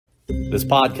This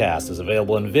podcast is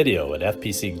available in video at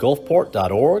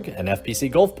fpcgulfport.org and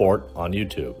FPC Gulfport on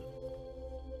YouTube.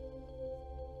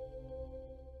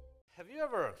 Have you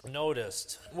ever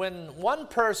noticed when one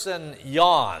person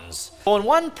yawns,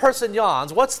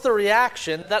 what's the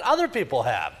reaction that other people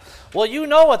have? Well, you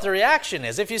know what the reaction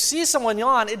is. If you see someone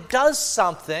yawn, it does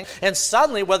something, and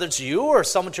suddenly, whether it's you or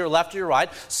someone to your left or your right,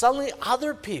 suddenly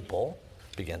other people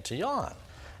begin to yawn.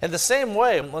 In the same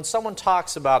way, when someone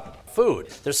talks about food,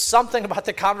 there's something about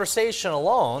the conversation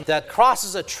alone that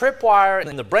crosses a tripwire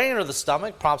in the brain or the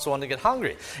stomach, prompts one to get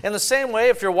hungry. In the same way,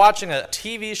 if you're watching a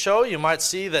TV show, you might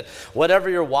see that whatever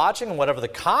you're watching and whatever the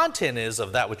content is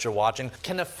of that which you're watching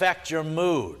can affect your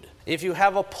mood. If you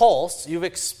have a pulse, you've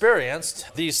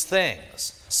experienced these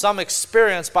things. Some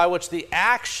experience by which the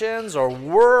actions or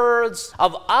words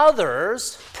of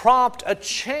others prompt a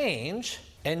change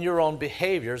in your own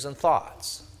behaviors and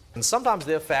thoughts. And sometimes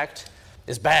the effect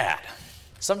is bad.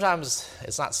 Sometimes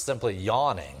it's not simply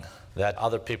yawning that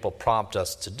other people prompt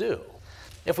us to do.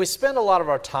 If we spend a lot of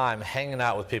our time hanging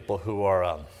out with people who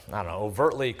are,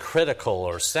 overtly critical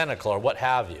or cynical or what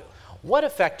have you, what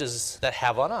effect does that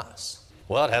have on us?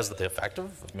 Well, it has the effect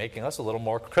of making us a little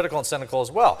more critical and cynical as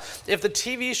well. If the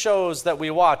TV shows that we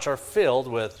watch are filled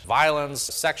with violence,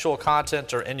 sexual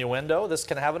content, or innuendo, this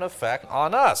can have an effect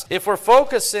on us. If we're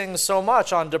focusing so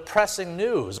much on depressing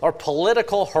news or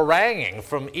political haranguing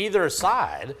from either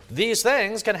side, these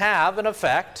things can have an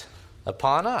effect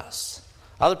upon us.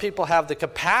 Other people have the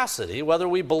capacity, whether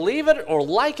we believe it or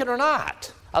like it or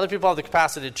not, other people have the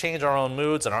capacity to change our own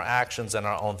moods and our actions and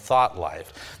our own thought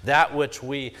life. That which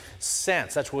we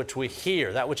sense, that which we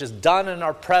hear, that which is done in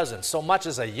our presence, so much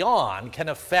as a yawn can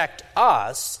affect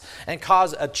us and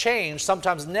cause a change,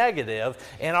 sometimes negative,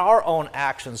 in our own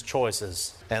actions,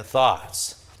 choices, and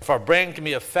thoughts. If our brain can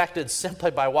be affected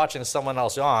simply by watching someone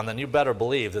else yawn, then you better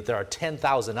believe that there are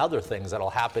 10,000 other things that will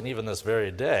happen even this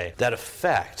very day that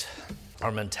affect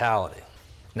our mentality.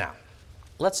 Now,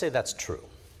 let's say that's true.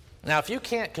 Now, if you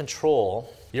can't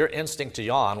control your instinct to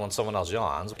yawn when someone else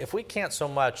yawns, if we can't so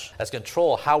much as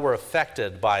control how we're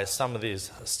affected by some of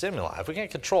these stimuli, if we can't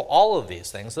control all of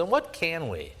these things, then what can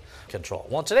we control?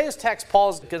 Well, in today's text, Paul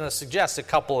is going to suggest a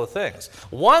couple of things.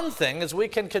 One thing is we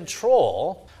can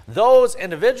control those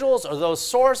individuals or those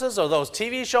sources or those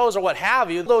TV shows or what have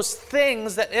you, those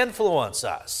things that influence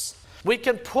us. We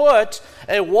can put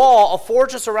a wall, a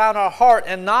fortress around our heart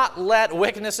and not let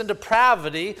wickedness and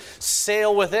depravity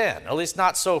sail within, at least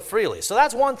not so freely. So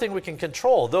that's one thing we can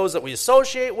control. Those that we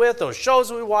associate with, those shows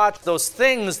that we watch, those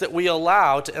things that we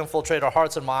allow to infiltrate our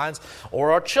hearts and minds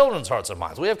or our children's hearts and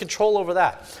minds. We have control over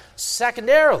that.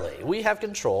 Secondarily, we have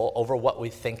control over what we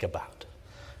think about.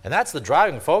 And that's the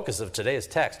driving focus of today's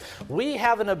text. We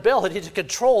have an ability to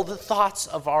control the thoughts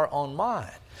of our own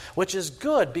mind, which is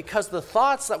good because the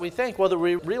thoughts that we think, whether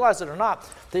we realize it or not,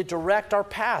 they direct our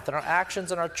path and our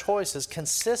actions and our choices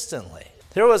consistently.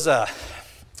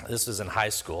 This was in high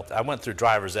school. I went through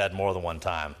driver's ed more than one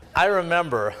time. I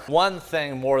remember one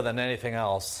thing more than anything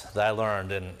else that I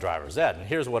learned in driver's ed, and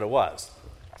here's what it was.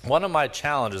 One of my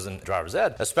challenges in driver's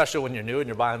ed, especially when you're new and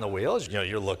you're behind the wheels,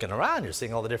 you're looking around, you're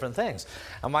seeing all the different things.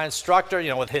 And my instructor,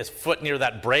 with his foot near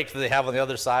that brake that they have on the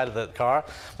other side of the car,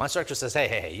 my instructor says,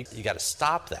 hey, you got to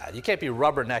stop that. You can't be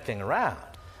rubbernecking around.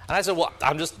 And I said, well,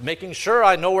 I'm just making sure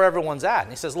I know where everyone's at.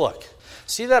 And he says, look,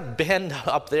 see that bend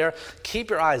up there? Keep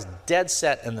your eyes dead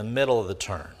set in the middle of the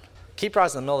turn. Keep your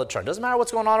eyes in the middle of the turn. Doesn't matter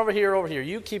what's going on over here.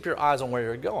 You keep your eyes on where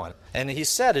you're going. And he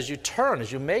said, as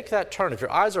you make that turn, if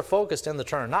your eyes are focused in the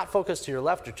turn, not focused to your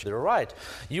left or to your right,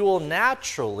 you will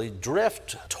naturally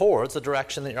drift towards the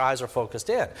direction that your eyes are focused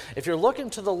in. If you're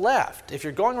looking to the left, if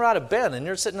you're going around a bend and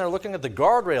you're sitting there looking at the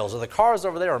guardrails or the cars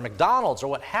over there or McDonald's or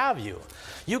what have you,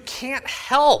 you can't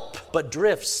help but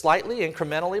drift slightly,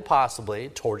 incrementally, possibly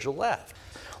towards your left.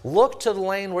 Look to the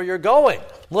lane where you're going.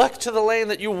 Look to the lane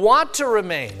that you want to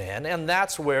remain in, and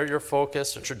that's where your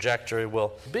focus or trajectory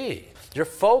will be. Your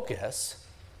focus,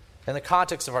 in the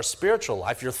context of our spiritual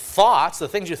life, your thoughts, the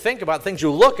things you think about, the things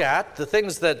you look at, the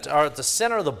things that are at the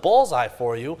center of the bullseye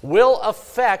for you, will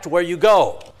affect where you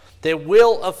go. They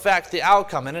will affect the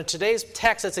outcome. And in today's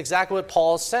text, that's exactly what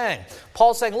Paul is saying.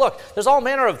 Paul's saying, look, there's all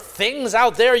manner of things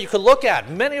out there you could look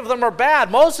at. Many of them are bad.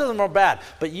 Most of them are bad.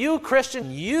 But you, Christian,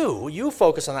 you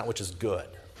focus on that which is good,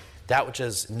 that which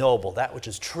is noble, that which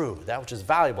is true, that which is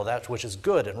valuable, that which is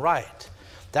good and right,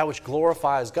 that which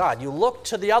glorifies God. You look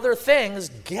to the other things,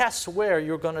 guess where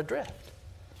you're going to drift?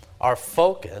 Our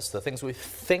focus, the things we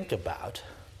think about,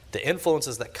 the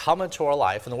influences that come into our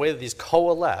life, and the way that these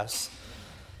coalesce,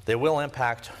 they will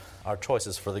impact our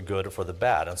choices for the good or for the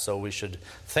bad. And so we should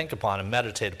think upon and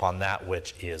meditate upon that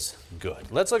which is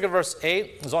good. Let's look at verse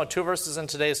 8. There's only 2 verses in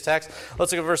today's text.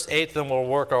 Let's look at verse 8, then we'll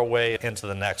work our way into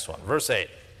the next one. Verse 8.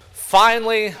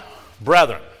 Finally,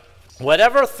 brethren,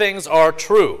 whatever things are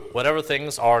true, whatever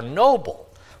things are noble,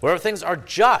 whatever things are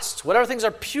just, whatever things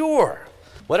are pure,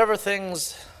 whatever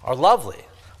things are lovely,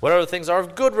 whatever things are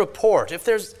of good report, if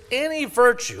there's any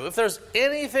virtue, if there's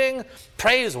anything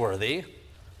praiseworthy,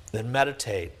 then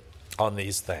meditate on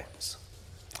these things.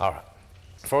 All right.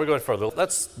 Before we go any further,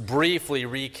 let's briefly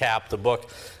recap the book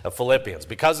of Philippians.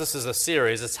 Because this is a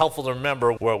series, it's helpful to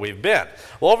remember where we've been.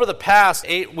 Well, over the past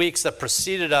 8 weeks that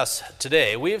preceded us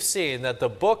today, we've seen that the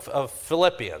book of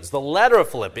Philippians, the letter of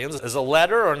Philippians, is a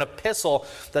letter or an epistle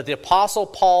that the Apostle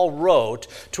Paul wrote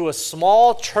to a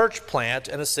small church plant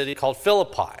in a city called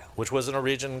Philippi, which was in a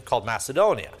region called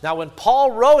Macedonia. Now, when Paul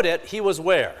wrote it, he was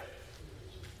where?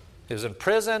 He was in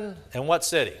prison in what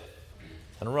city?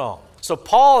 In Rome. So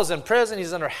Paul is in prison.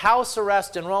 He's under house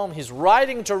arrest in Rome. He's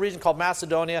writing to a region called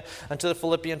Macedonia and to the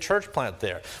Philippian church plant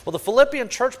there. Well, the Philippian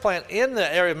church plant in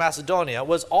the area of Macedonia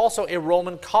was also a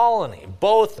Roman colony.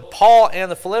 Both Paul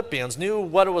and the Philippians knew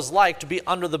what it was like to be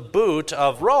under the boot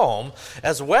of Rome,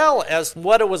 as well as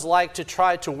what it was like to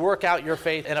try to work out your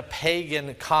faith in a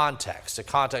pagan context, a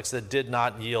context that did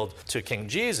not yield to King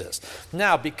Jesus.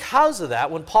 Now, because of that,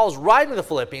 when Paul's writing to the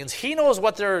Philippians, he knows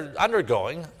what they're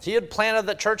undergoing. He had planted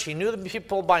that church. He knew the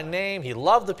people by name. He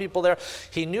loved the people there.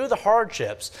 He knew the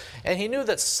hardships, and he knew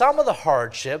that some of the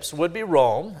hardships would be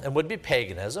Rome and would be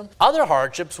paganism. Other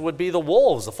hardships would be the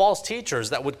wolves, the false teachers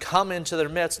that would come into their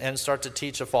midst and start to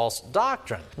teach a false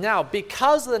doctrine. Now,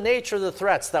 because of the nature of the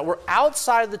threats that were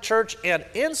outside the church and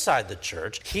inside the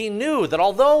church, he knew that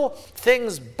although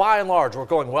things by and large were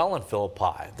going well in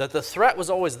Philippi, that the threat was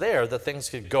always there that things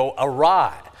could go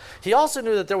awry. He also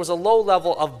knew that there was a low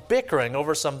level of bickering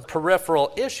over some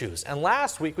peripheral issues. And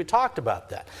last week we talked about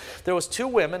that. There was 2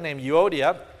 women named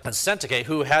Euodia and Syntyche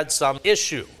who had some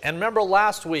issue. And remember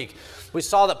last week we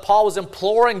saw that Paul was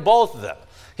imploring both of them.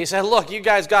 He said, look, you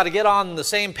guys got to get on the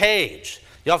same page.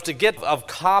 You have to get of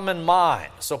common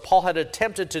mind. So Paul had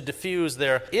attempted to diffuse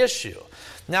their issue.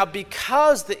 Now,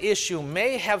 because the issue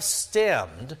may have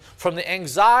stemmed from the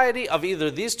anxiety of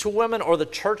either these 2 women or the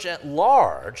church at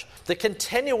large, the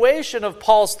continuation of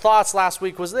Paul's thoughts last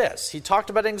week was this. He talked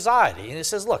about anxiety, and he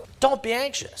says, look, don't be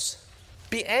anxious.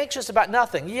 Be anxious about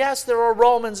nothing. Yes, there are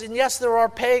Romans, and yes, there are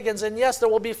pagans, and yes, there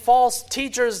will be false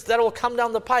teachers that will come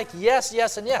down the pike. Yes,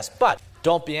 yes, and yes, but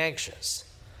don't be anxious.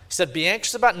 He said, be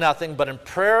anxious about nothing, but in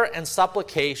prayer and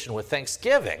supplication with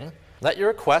thanksgiving, let your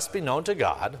requests be known to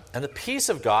God, and the peace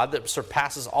of God that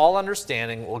surpasses all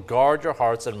understanding will guard your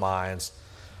hearts and minds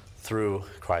through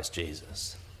Christ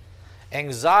Jesus.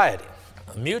 Anxiety,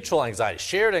 mutual anxiety,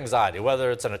 shared anxiety,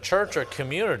 whether it's in a church or a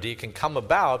community, can come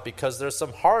about because there's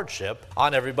some hardship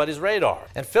on everybody's radar.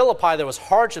 In Philippi, there was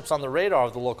hardships on the radar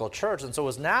of the local church, and so it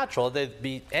was natural they'd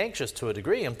be anxious to a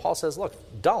degree. And Paul says, look,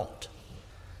 don't.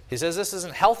 He says this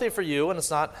isn't healthy for you, and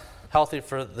it's not healthy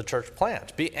for the church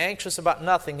plant. Be anxious about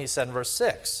nothing, he said in verse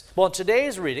 6. Well, in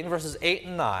today's reading, verses 8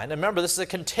 and 9, and remember, this is a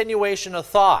continuation of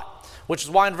thought, which is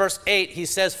why in verse 8 he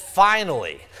says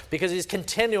finally, because he's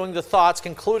continuing the thoughts,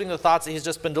 concluding the thoughts that he's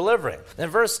just been delivering. In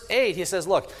verse 8 he says,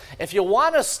 look, if you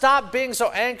want to stop being so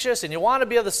anxious and you want to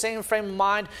be of the same frame of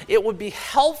mind, it would be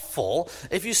helpful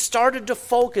if you started to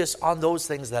focus on those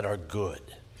things that are good.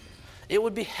 It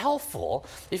would be helpful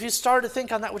if you started to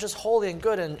think on that which is holy and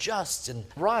good and just and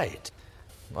right.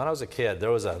 When I was a kid,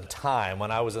 there was a time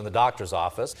when I was in the doctor's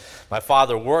office. My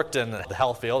father worked in the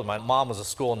health field. My mom was a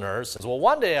school nurse. Well,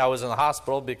 one day I was in the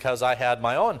hospital because I had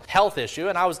my own health issue,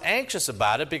 and I was anxious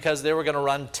about it because they were going to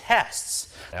run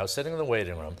tests. I was sitting in the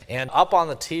waiting room, and up on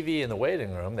the TV in the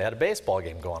waiting room, they had a baseball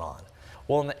game going on.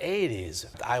 Well, in the 80s,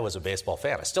 I was a baseball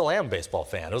fan. I still am a baseball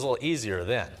fan. It was a little easier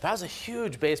then. But I was a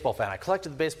huge baseball fan. I collected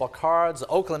the baseball cards. The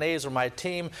Oakland A's were my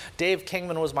team. Dave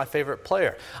Kingman was my favorite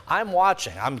player. I'm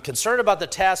watching. I'm concerned about the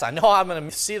test. I know I'm going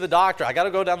to see the doctor. I got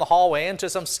to go down the hallway into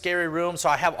some scary room. So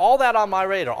I have all that on my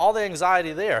radar, all the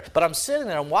anxiety there. But I'm sitting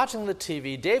there, I'm watching the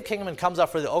TV. Dave Kingman comes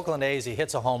up for the Oakland A's. He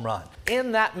hits a home run.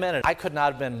 In that minute, I could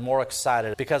not have been more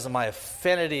excited because of my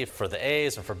affinity for the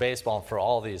A's and for baseball and for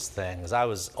all these things. I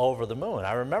was over the moon.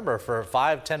 I remember for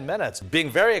 5-10 minutes being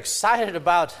very excited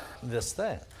about this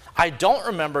thing. I don't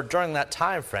remember during that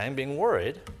time frame being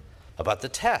worried about the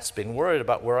test, being worried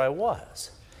about where I was.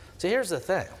 So here's the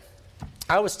thing.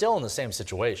 I was still in the same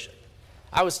situation.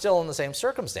 I was still in the same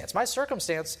circumstance. My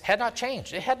circumstance had not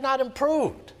changed. It had not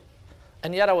improved.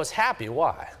 And yet I was happy.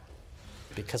 Why?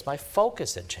 Because my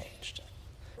focus had changed.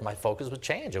 my focus would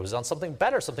change. It was on something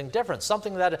better, something different,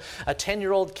 something that a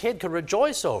 10-year-old kid could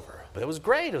rejoice over. It was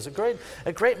great. It was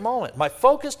a great moment. My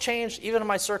focus changed even if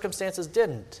my circumstances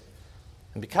didn't.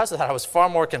 And because of that, I was far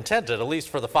more contented, at least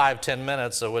for the 5-10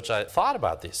 minutes of which I thought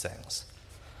about these things.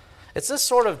 It's this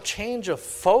sort of change of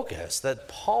focus that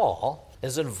Paul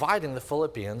is inviting the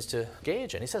Philippians to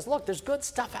engage in. He says, look, there's good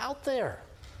stuff out there.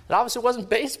 It obviously wasn't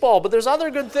baseball, but there's other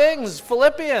good things.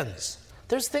 Philippians.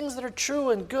 There's things that are true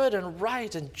and good and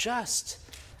right and just.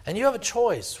 And you have a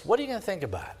choice. What are you going to think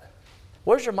about?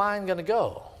 Where's your mind going to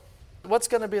go? What's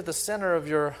going to be at the center of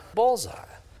your bullseye?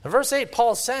 In verse 8,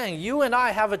 Paul's saying, you and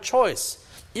I have a choice,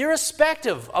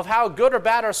 irrespective of how good or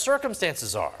bad our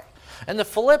circumstances are. And the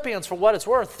Philippians, for what it's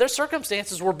worth, their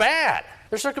circumstances were bad.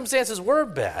 Their circumstances were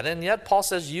bad, and yet Paul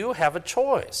says you have a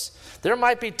choice. There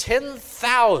might be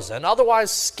 10,000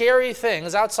 otherwise scary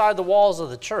things outside the walls of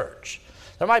the church.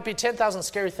 There might be 10,000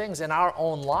 scary things in our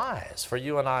own lives for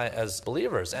you and I as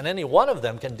believers, and any one of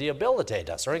them can debilitate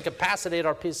us or incapacitate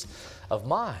our peace of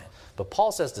mind. But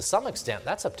Paul says to some extent,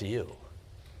 that's up to you.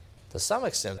 To some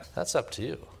extent, that's up to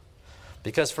you.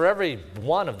 Because for every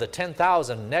one of the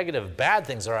 10,000 negative, bad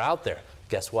things that are out there,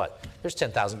 guess what? There's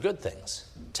 10,000 good things,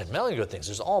 10 million good things.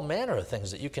 There's all manner of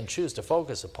things that you can choose to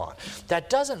focus upon. That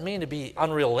doesn't mean to be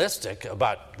unrealistic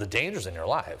about the dangers in your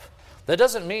life. That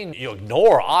doesn't mean you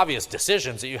ignore obvious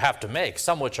decisions that you have to make,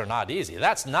 some which are not easy.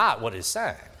 That's not what he's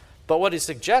saying. But what he's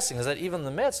suggesting is that even in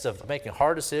the midst of making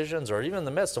hard decisions or even in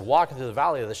the midst of walking through the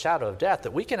valley of the shadow of death,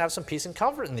 that we can have some peace and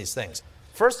comfort in these things.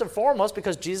 First and foremost,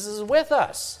 because Jesus is with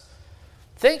us.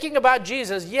 Thinking about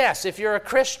Jesus, yes, if you're a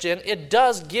Christian, it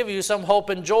does give you some hope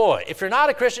and joy. If you're not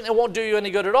a Christian, it won't do you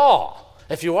any good at all.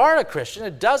 If you are a Christian,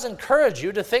 it does encourage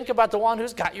you to think about the one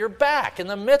who's got your back in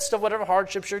the midst of whatever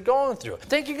hardships you're going through.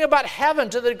 Thinking about heaven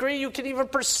to the degree you can even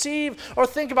perceive or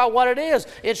think about what it is.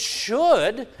 It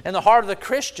should, in the heart of the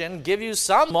Christian, give you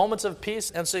some moments of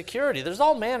peace and security. There's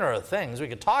all manner of things we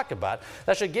could talk about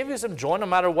that should give you some joy no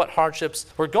matter what hardships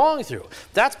we're going through.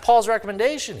 That's Paul's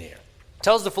recommendation here. He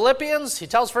tells the Philippians, he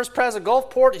tells First Pres at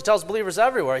Gulfport, he tells believers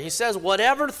everywhere. He says,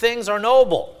 whatever things are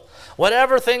noble,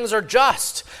 whatever things are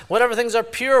just, whatever things are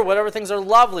pure, whatever things are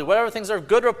lovely, whatever things are of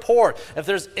good report, if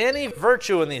there's any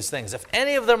virtue in these things, if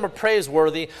any of them are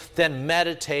praiseworthy, then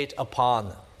meditate upon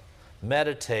them.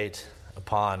 Meditate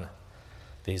upon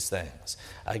these things.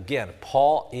 Again,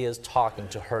 Paul is talking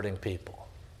to hurting people.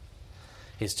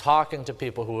 He's talking to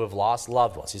people who have lost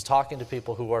loved ones. He's talking to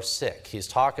people who are sick. He's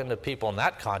talking to people in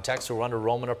that context who are under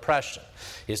Roman oppression.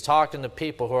 He's talking to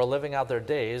people who are living out their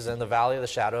days in the valley of the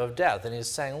shadow of death. And he's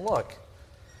saying, look,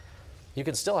 you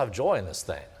can still have joy in this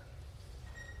thing.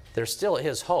 There still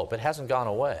is hope. It hasn't gone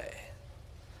away.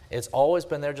 It's always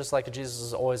been there, just like Jesus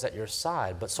is always at your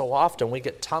side. But so often we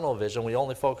get tunnel vision. We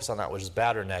only focus on that which is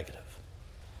bad or negative.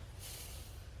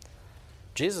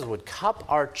 Jesus would cup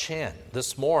our chin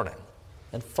this morning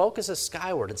and focus us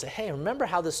skyward and say, hey, remember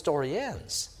how this story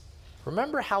ends.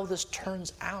 Remember how this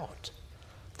turns out.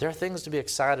 There are things to be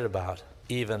excited about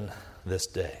even this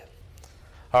day.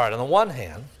 All right, on the one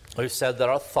hand, we've said that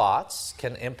our thoughts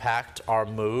can impact our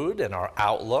mood and our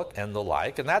outlook and the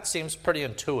like, and that seems pretty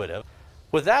intuitive.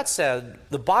 With that said,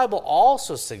 the Bible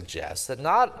also suggests that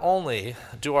not only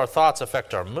do our thoughts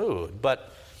affect our mood,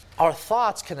 but our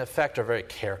thoughts can affect our very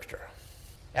character.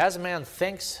 As a man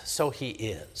thinks, so he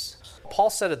is. Paul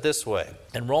said it this way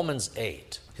in Romans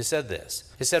 8. He said this.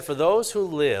 He said, for those who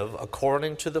live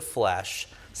according to the flesh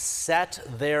set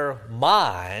their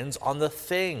minds on the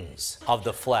things of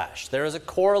the flesh. There is a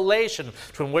correlation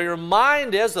between where your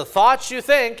mind is, the thoughts you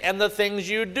think, and the things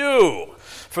you do.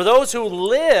 For those who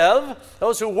live,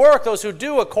 those who work, those who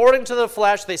do according to the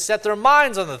flesh, they set their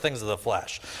minds on the things of the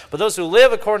flesh. But those who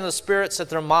live according to the Spirit set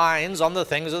their minds on the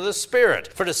things of the Spirit.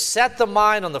 For to set the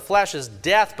mind on the flesh is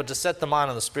death, but to set the mind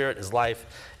on the Spirit is life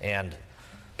and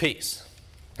peace.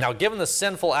 Now, given the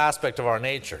sinful aspect of our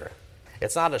nature,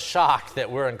 it's not a shock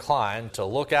that we're inclined to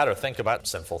look at or think about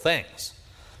sinful things.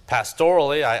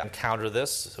 Pastorally, I encounter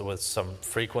this with some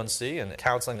frequency in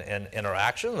counseling and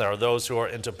interaction. There are those who are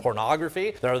into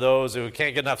pornography. There are those who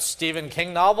can't get enough Stephen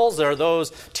King novels. There are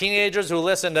those teenagers who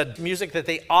listen to music that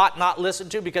they ought not listen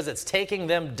to because it's taking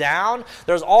them down.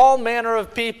 There's all manner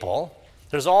of people.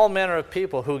 There's all manner of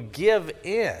people who give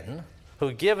in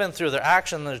through their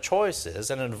action and their choices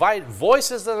and invite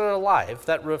voices in their life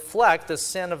that reflect the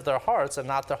sin of their hearts and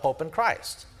not their hope in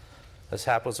Christ. This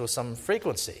happens with some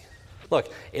frequency.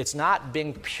 Look, it's not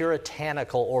being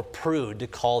puritanical or prude to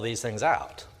call these things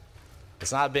out.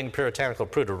 It's not being puritanical or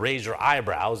prude to raise your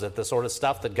eyebrows at the sort of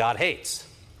stuff that God hates.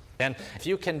 And if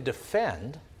you can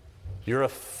defend your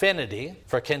affinity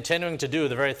for continuing to do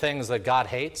the very things that God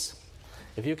hates,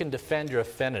 if you can defend your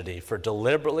affinity for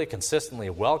deliberately, consistently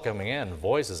welcoming in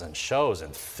voices and shows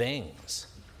and things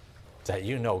that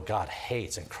you know God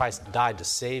hates and Christ died to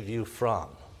save you from,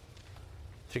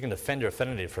 if you can defend your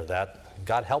affinity for that,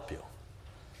 God help you.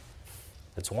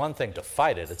 It's one thing to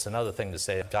fight it. It's another thing to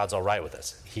say God's all right with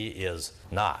this. He is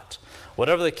not.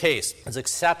 Whatever the case, it's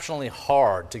exceptionally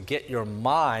hard to get your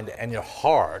mind and your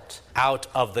heart out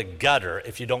of the gutter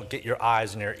if you don't get your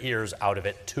eyes and your ears out of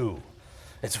it too.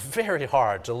 It's very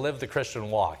hard to live the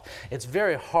Christian walk. It's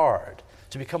very hard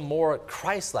to become more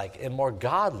Christ-like and more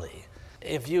godly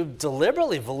if you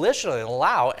deliberately, volitionally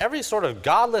allow every sort of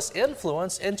godless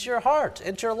influence into your heart,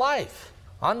 into your life,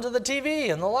 onto the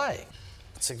TV and the like.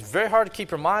 It's very hard to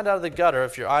keep your mind out of the gutter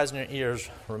if your eyes and your ears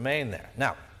remain there.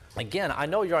 Now, again, I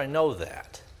know you already know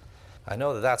that. I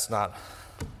know that that's not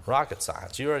rocket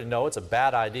science. You already know it's a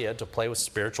bad idea to play with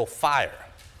spiritual fire.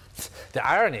 The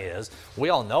irony is, we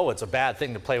all know it's a bad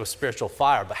thing to play with spiritual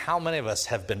fire, but how many of us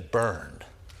have been burned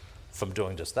from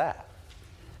doing just that?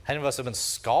 How many of us have been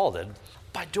scalded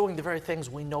by doing the very things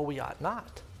we know we ought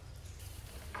not?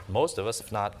 Most of us,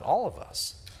 if not all of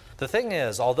us. The thing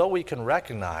is, although we can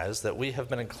recognize that we have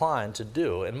been inclined to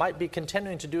do, and might be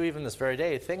continuing to do even this very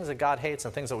day, things that God hates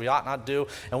and things that we ought not do,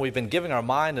 and we've been giving our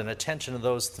mind and attention to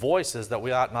those voices that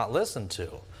we ought not listen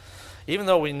to, even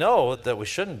though we know that we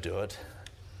shouldn't do it,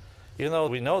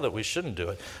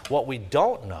 what we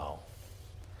don't know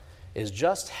is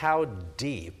just how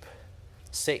deep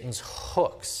Satan's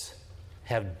hooks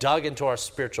have dug into our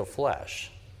spiritual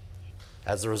flesh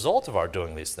as a result of our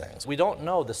doing these things. We don't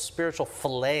know the spiritual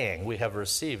filleting we have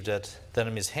received at the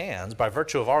enemy's hands by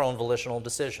virtue of our own volitional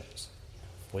decisions.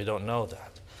 We don't know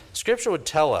that. Scripture would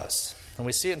tell us, and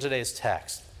we see it in today's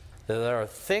text, that there are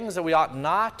things that we ought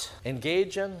not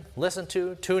engage in, listen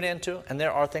to, tune into, and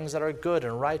there are things that are good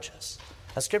and righteous.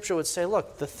 And Scripture would say,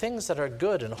 look, the things that are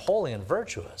good and holy and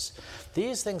virtuous,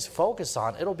 these things focus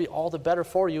on, it'll be all the better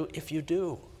for you if you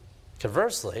do.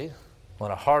 Conversely, when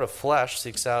a heart of flesh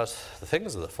seeks out the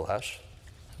things of the flesh,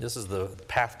 this is the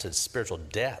path to spiritual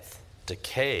death,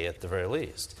 decay at the very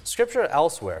least. Scripture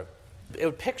elsewhere, it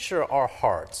would picture our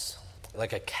hearts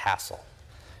like a castle.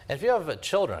 And if you have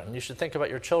children, you should think about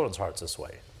your children's hearts this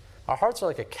way. Our hearts are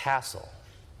like a castle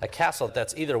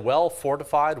that's either well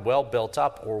fortified, well built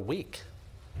up, or weak,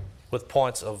 with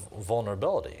points of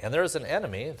vulnerability. And there is an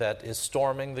enemy that is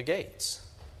storming the gates.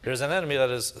 There's an enemy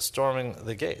that is storming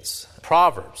the gates.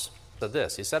 Proverbs said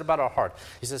this. He said about our heart,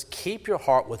 he says, keep your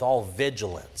heart with all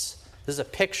vigilance. This is a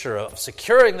picture of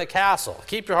securing the castle.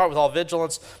 Keep your heart with all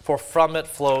vigilance, for from it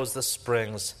flows the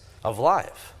springs of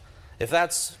life. If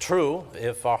that's true,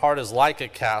 if our heart is like a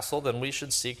castle, then we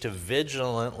should seek to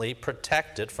vigilantly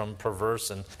protect it from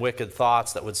perverse and wicked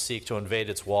thoughts that would seek to invade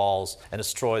its walls and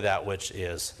destroy that which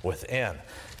is within.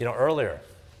 Earlier,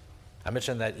 I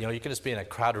mentioned that, you can just be in a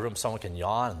crowded room, someone can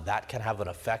yawn, and that can have an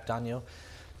effect on you.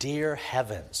 Dear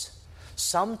heavens,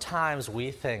 sometimes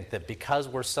we think that because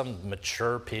we're some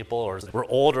mature people or we're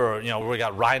older, or, we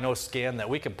got rhino skin, that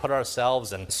we can put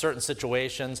ourselves in certain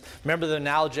situations. Remember the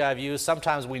analogy I've used?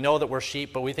 Sometimes we know that we're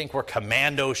sheep, but we think we're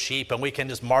commando sheep, and we can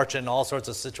just march in all sorts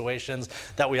of situations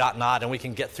that we ought not, and we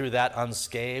can get through that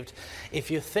unscathed. If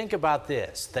you think about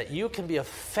this, that you can be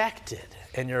affected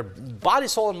in your body,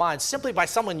 soul, and mind simply by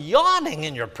someone yawning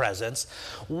in your presence,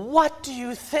 what do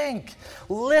you think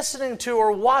listening to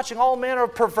or watching all manner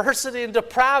of perversity and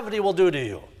depravity will do to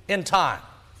you in time,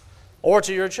 or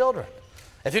to your children?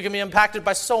 If you can be impacted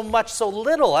by so much, so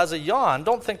little as a yawn,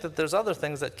 don't think that there's other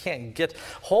things that can't get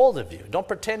hold of you. Don't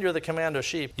pretend you're the commando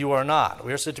sheep. You are not.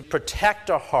 We are supposed to protect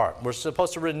our heart. We're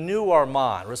supposed to renew our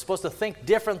mind. We're supposed to think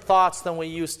different thoughts than we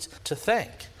used to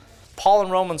think. Paul in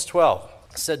Romans 12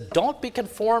 said, don't be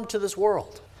conformed to this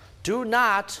world. Do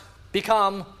not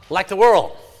become like the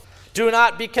world. Do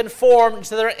not be conformed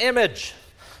to their image.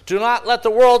 Do not let the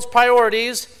world's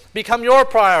priorities become your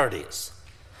priorities.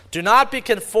 Do not be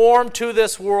conformed to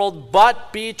this world,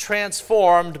 but be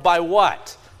transformed by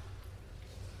what?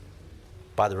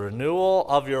 By the renewal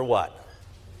of your what?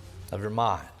 Of your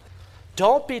mind.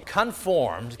 Don't be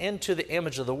conformed into the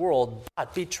image of the world,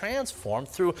 but be transformed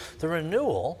through the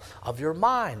renewal of your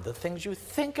mind, the things you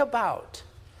think about.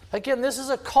 Again, this is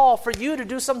a call for you to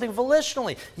do something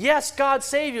volitionally. Yes, God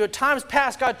saved you. At times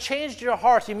past, God changed your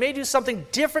heart. He made you something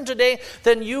different today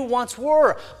than you once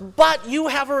were. But you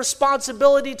have a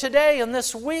responsibility today and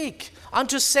this week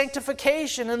unto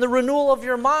sanctification and the renewal of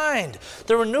your mind.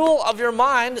 The renewal of your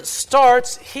mind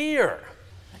starts here.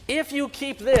 If you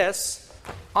keep this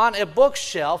on a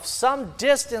bookshelf some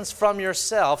distance from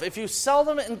yourself, if you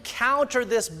seldom encounter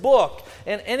this book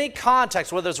in any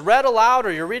context, whether it's read aloud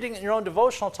or you're reading it in your own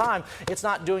devotional time, it's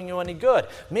not doing you any good.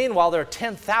 Meanwhile, there are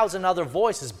 10,000 other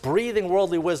voices breathing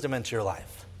worldly wisdom into your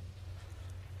life.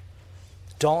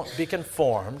 Don't be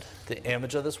conformed to the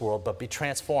image of this world, but be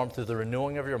transformed through the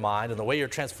renewing of your mind. And the way you're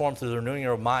transformed through the renewing of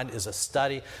your mind is a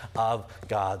study of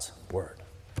God's Word.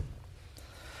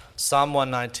 Psalm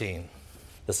 119.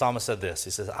 The psalmist said this. He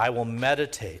says, I will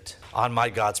meditate on my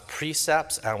God's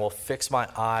precepts and will fix my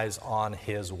eyes on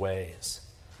his ways.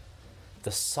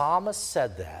 The psalmist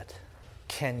said that.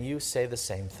 Can you say the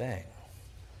same thing?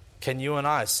 Can you and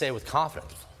I say with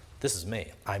confidence, this is me.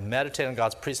 I meditate on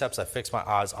God's precepts. I fix my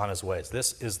eyes on his ways.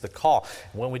 This is the call.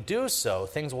 When we do so,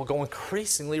 things will go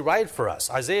increasingly right for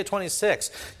us. Isaiah 26,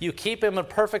 you keep him in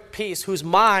perfect peace whose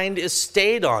mind is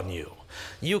stayed on you.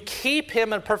 You keep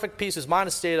him in perfect peace whose mind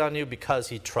is stayed on you because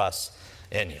he trusts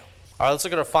in you. All right, let's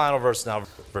look at our final verse now,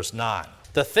 verse 9.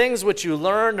 The things which you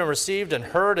learned and received and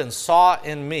heard and saw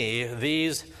in me,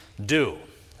 these do,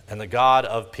 and the God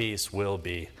of peace will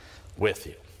be with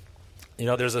you. You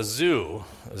know, there's a zoo,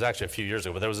 it was actually a few years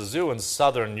ago, but there was a zoo in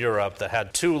southern Europe that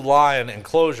had 2 lion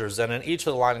enclosures, and in each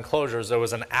of the lion enclosures there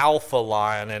was an alpha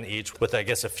lion in each, with I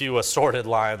guess a few assorted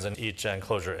lions in each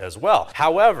enclosure as well.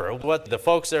 However, what the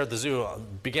folks there at the zoo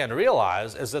began to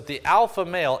realize is that the alpha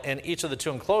male in each of the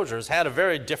 2 enclosures had a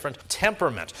very different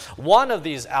temperament. One of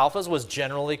these alphas was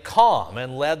generally calm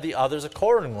and led the others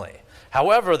accordingly.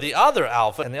 However, the other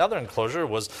alpha in the other enclosure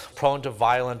was prone to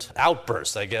violent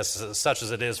outbursts, I guess, such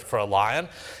as it is for a lion.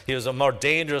 He was a more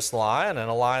dangerous lion and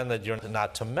a lion that you're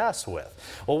not to mess with.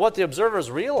 Well, what the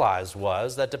observers realized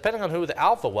was that depending on who the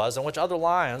alpha was and which other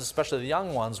lions, especially the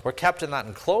young ones, were kept in that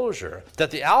enclosure,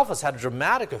 that the alphas had a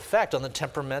dramatic effect on the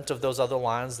temperament of those other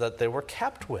lions that they were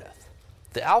kept with.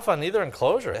 The alpha in either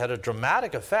enclosure had a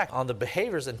dramatic effect on the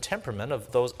behaviors and temperament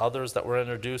of those others that were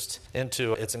introduced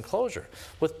into its enclosure.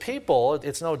 With people,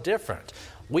 it's no different.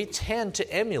 We tend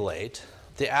to emulate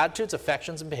the attitudes,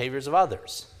 affections, and behaviors of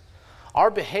others.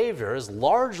 Our behavior is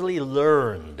largely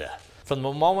learned. From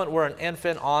the moment we're an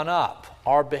infant on up,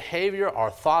 our behavior,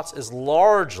 our thoughts is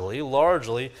largely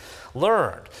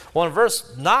learned. Well, in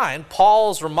verse 9,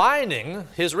 Paul's reminding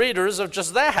his readers of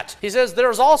just that. He says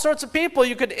there's all sorts of people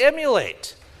you could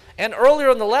emulate. And earlier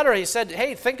in the letter, he said,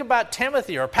 hey, think about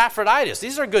Timothy or Epaphroditus.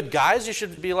 These are good guys. You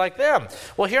should be like them.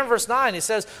 Well, here in verse 9, he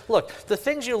says, look, the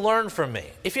things you learned from me,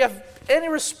 if you have any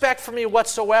respect for me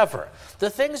whatsoever,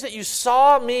 the things that you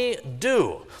saw me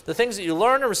do, the things that you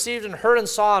learned and received and heard and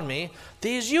saw in me,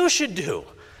 these you should do.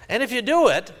 And if you do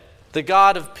it, the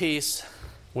God of peace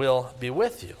will be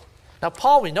with you. Now,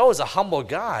 Paul, we know, is a humble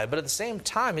guy, but at the same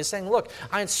time, he's saying, look,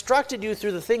 I instructed you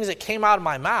through the things that came out of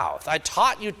my mouth. I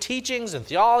taught you teachings and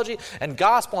theology and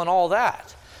gospel and all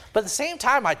that. But at the same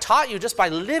time, I taught you just by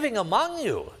living among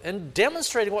you and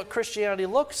demonstrating what Christianity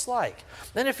looks like.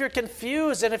 And if you're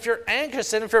confused and if you're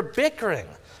anxious and if you're bickering,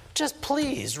 just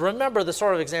please remember the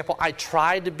sort of example I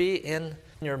tried to be in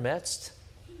your midst.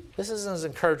 This is his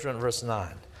encouragement, verse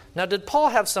 9. Now, did Paul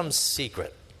have some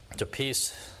secret to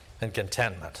peace and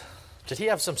contentment? Did he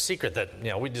have some secret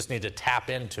that, we just need to tap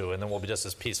into and then we'll be just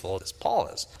as peaceful as Paul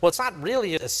is? Well, it's not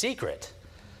really a secret.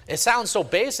 It sounds so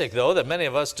basic, though, that many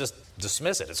of us just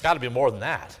dismiss it. It's got to be more than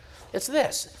that. It's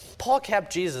this. Paul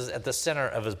kept Jesus at the center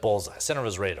of his bullseye, center of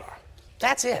his radar.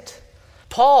 That's it.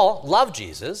 Paul loved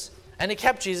Jesus, and he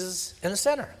kept Jesus in the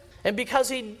center. And because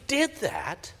he did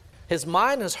that, his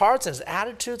mind, his hearts, and his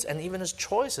attitudes, and even his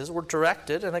choices were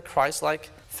directed in a Christ-like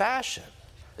fashion.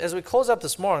 As we close up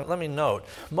this morning, let me note,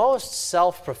 most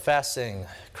self-professing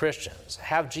Christians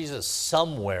have Jesus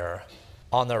somewhere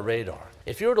on their radar.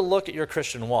 If you were to look at your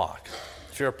Christian walk,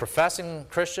 if you're a professing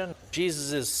Christian,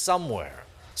 Jesus is somewhere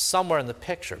in the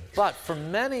picture. But for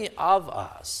many of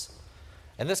us,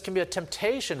 and this can be a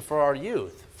temptation for our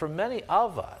youth, for many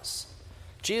of us,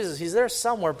 Jesus, he's there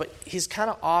somewhere, but he's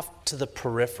kind of off to the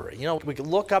periphery. We can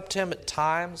look up to him at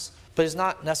times, but he's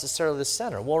not necessarily the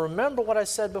center. Well, remember what I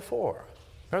said before.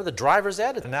 Remember the driver's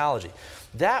ed analogy.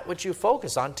 That which you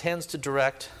focus on tends to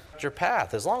direct your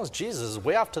path. As long as Jesus is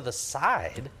way off to the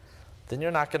side, then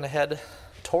you're not going to head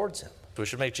towards him. We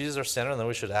should make Jesus our center, and then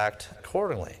we should act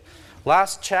accordingly.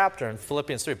 Last chapter in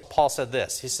Philippians 3, Paul said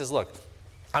this. He says, look,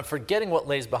 I'm forgetting what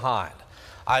lays behind.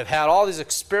 I've had all these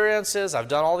experiences. I've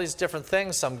done all these different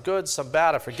things, some good, some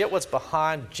bad. I forget what's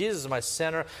behind. Jesus is my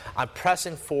center. I'm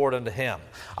pressing forward unto him.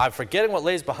 I'm forgetting what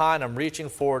lays behind. I'm reaching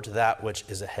forward to that which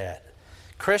is ahead.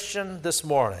 Christian, this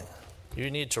morning,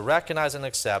 you need to recognize and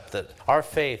accept that our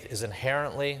faith is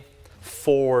inherently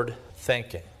forward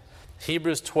thinking.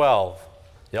 Hebrews 12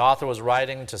 The author was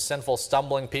writing to sinful,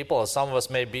 stumbling people, as some of us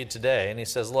may be today, and he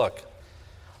says, look,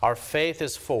 our faith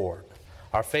is forward.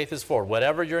 Our faith is forward.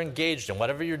 Whatever you're engaged in,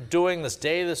 whatever you're doing this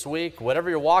day, this week, whatever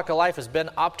your walk of life has been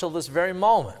up till this very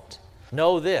moment,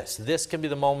 know this can be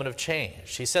the moment of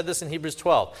change. He said this in Hebrews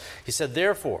 12. He said,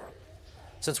 therefore,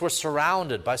 since we're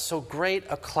surrounded by so great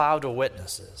a cloud of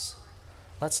witnesses,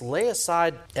 let's lay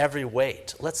aside every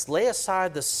weight. Let's lay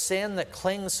aside the sin that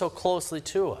clings so closely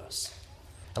to us.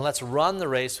 And let's run the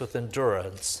race with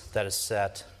endurance that is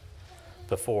set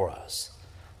before us.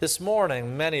 This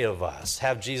morning, many of us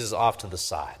have Jesus off to the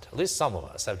side. At least some of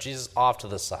us have Jesus off to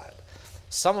the side.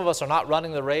 Some of us are not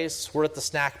running the race. We're at the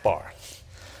snack bar.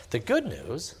 The good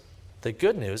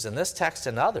news in this text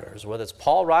and others, whether it's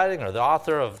Paul writing or the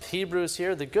author of Hebrews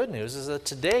here, the good news is that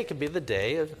today could be the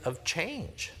day of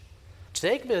change.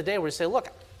 Today could be the day where you say, look,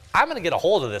 I'm going to get a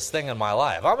hold of this thing in my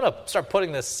life. I'm going to start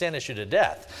putting this sin issue to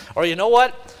death. Or you know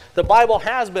what? The Bible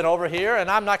has been over here,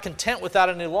 and I'm not content with that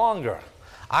any longer.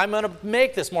 I'm going to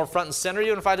make this more front and center,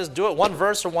 even if I just do it one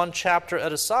verse or one chapter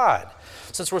at a side.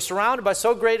 Since we're surrounded by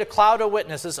so great a cloud of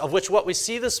witnesses, of which what we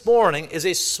see this morning is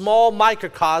a small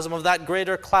microcosm of that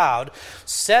greater cloud,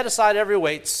 set aside every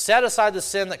weight, set aside the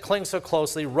sin that clings so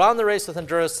closely, run the race with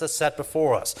endurance that's set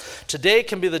before us. Today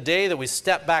can be the day that we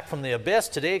step back from the abyss.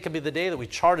 Today can be the day that we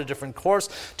chart a different course.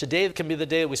 Today can be the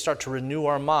day that we start to renew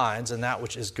our minds in that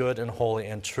which is good and holy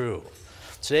and true.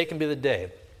 Today can be the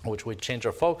day in which we change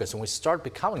our focus and we start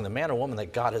becoming the man or woman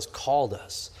that God has called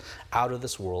us out of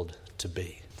this world to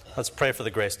be. Let's pray for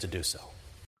the grace to do so.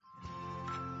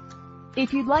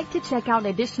 If you'd like to check out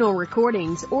additional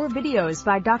recordings or videos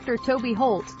by Dr. Toby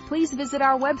Holt, please visit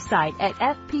our website at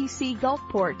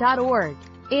fpcgulfport.org.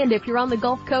 And if you're on the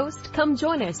Gulf Coast, come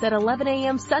join us at 11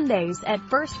 a.m. Sundays at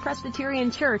First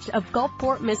Presbyterian Church of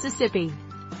Gulfport, Mississippi.